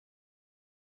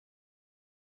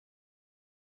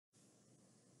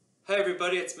Hi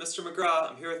everybody, it's Mr. McGraw.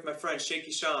 I'm here with my friend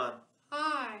Shaky Sean.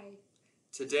 Hi.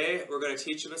 Today we're going to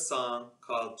teach him a song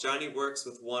called Johnny Works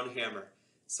with One Hammer.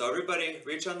 So everybody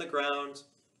reach on the ground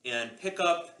and pick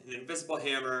up an invisible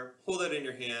hammer, hold it in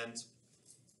your hand,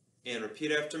 and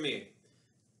repeat after me.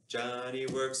 Johnny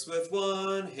works with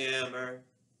one hammer.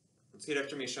 Repeat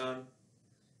after me, Sean.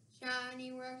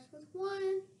 Johnny works with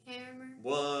one hammer.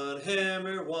 One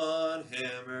hammer, one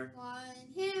hammer. One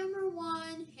hammer,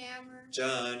 one hammer.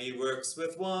 Johnny works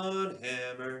with one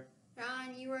hammer.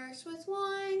 Johnny works with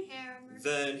one hammer.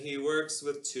 Then he works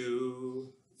with two.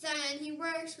 Then he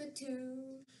works with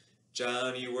two.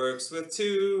 Johnny works with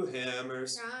two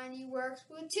hammers. Johnny works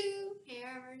with two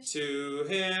hammers. Two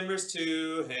hammers,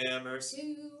 two hammers.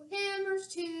 Two hammers,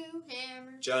 two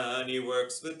hammers. Johnny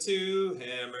works with two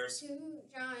hammers.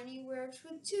 Johnny works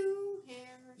with two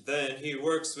hammers. Then he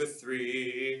works with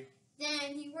three.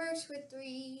 Then he works with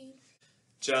three.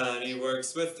 Johnny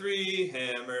works with three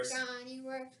hammers. Johnny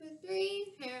works with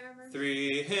three hammers.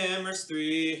 Three hammers,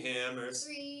 three hammers.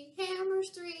 Three hammers,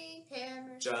 three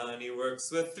hammers. Johnny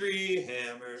works with three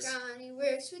hammers. Johnny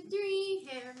works with three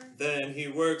hammers. Then he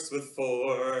works with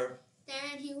four.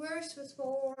 Then he works with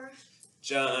four.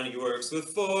 Johnny works with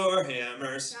four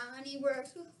hammers. Johnny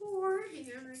works with four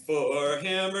hammers. Four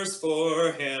hammers,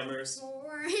 four hammers.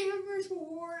 Four hammers,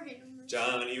 four hammers.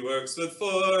 Johnny works with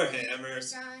four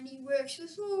hammers. Johnny works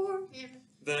with four hammers.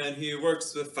 Then he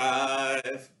works with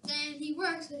five. Then he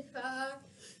works with five.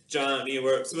 Johnny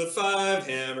works with five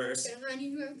hammers.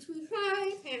 Johnny works with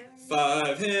five hammers.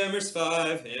 Five hammers,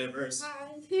 five hammers.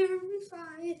 Five hammers,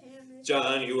 five hammers.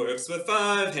 Johnny works with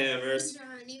five hammers.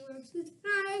 Johnny works with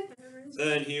five hammers.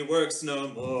 Then he works no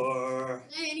more.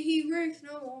 Then he works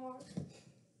no more.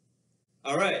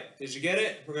 Alright, did you get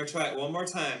it? We're going to try it one more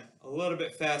time. A little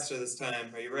bit faster this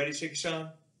time. Are you ready, Shaky Sean?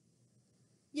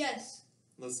 Yes.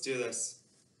 Let's do this.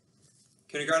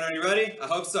 Kindergarten, are you ready? I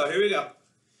hope so. Here we go.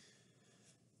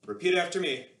 Repeat after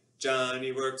me.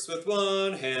 Johnny works with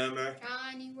one hammer.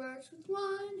 Johnny works with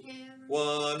one hammer.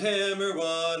 One hammer,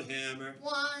 one hammer.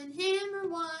 One hammer,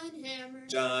 one hammer.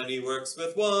 Johnny works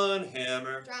with one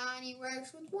hammer. Johnny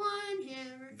works with one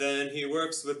hammer. Then he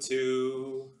works with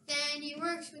two. Then he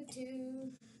works with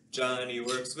two. Johnny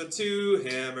works with two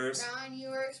hammers. Johnny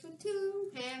works with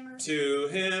two hammers. Two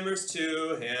hammers,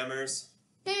 two hammers.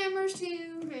 Hammers,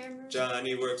 two hammers.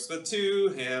 Johnny works with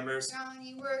two hammers.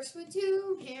 Johnny works with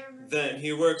two hammers. Then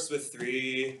he works with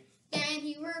three. Then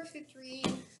he works with three.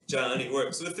 Johnny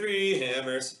works with three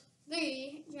hammers.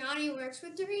 Johnny works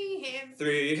with three hammers.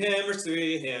 Three hammers,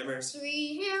 three hammers.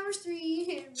 Three hammers, three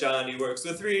hammers. Johnny works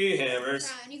with three hammers.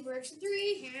 Johnny works with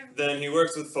three hammers. Then he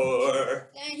works with four.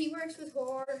 Then he works with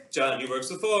four. Johnny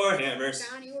works with four hammers.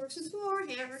 Johnny works with four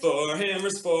hammers. Four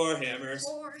hammers, four hammers.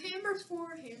 Four hammers,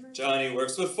 four hammers. Johnny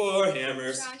works with four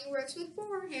hammers. Johnny works with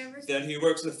four hammers. Then he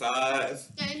works with five.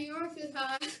 Then he works with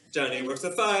five. Johnny works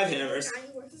with five hammers.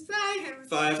 Johnny works with five hammers.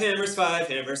 Five hammers, five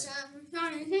hammers.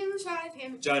 Johnny hammers, five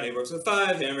hammers. Johnny works with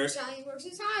five hammers. Johnny works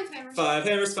with five hammers. Five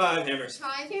hammers, five hammers.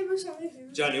 Five hammers, five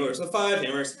hammers. Johnny works with five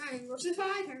hammers. Johnny works with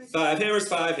five hammers. Five hammers,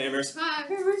 five hammers. Five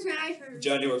hammers, five hammers.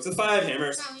 Johnny works with five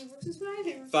hammers. Johnny works with five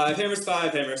hammers. Five hammers,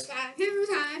 five hammers. Five hammers,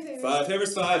 five hammers. Five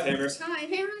hammers, five hammers. Five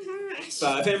hammers, hammers.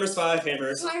 Five hammers, five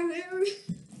hammers. Five hammers.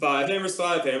 Five hammers,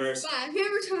 five hammers. Five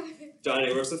hammers, five hammers.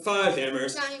 Johnny works with five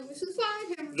hammers. Johnny works with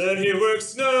five hammers. Then he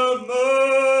works no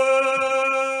more.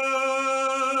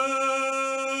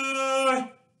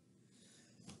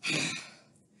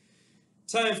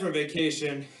 Time for a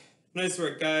vacation. Nice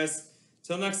work, guys.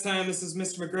 Till next time, this is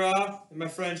Mr. McGraw and my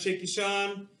friend Shaky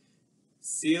Sean.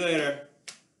 See you later.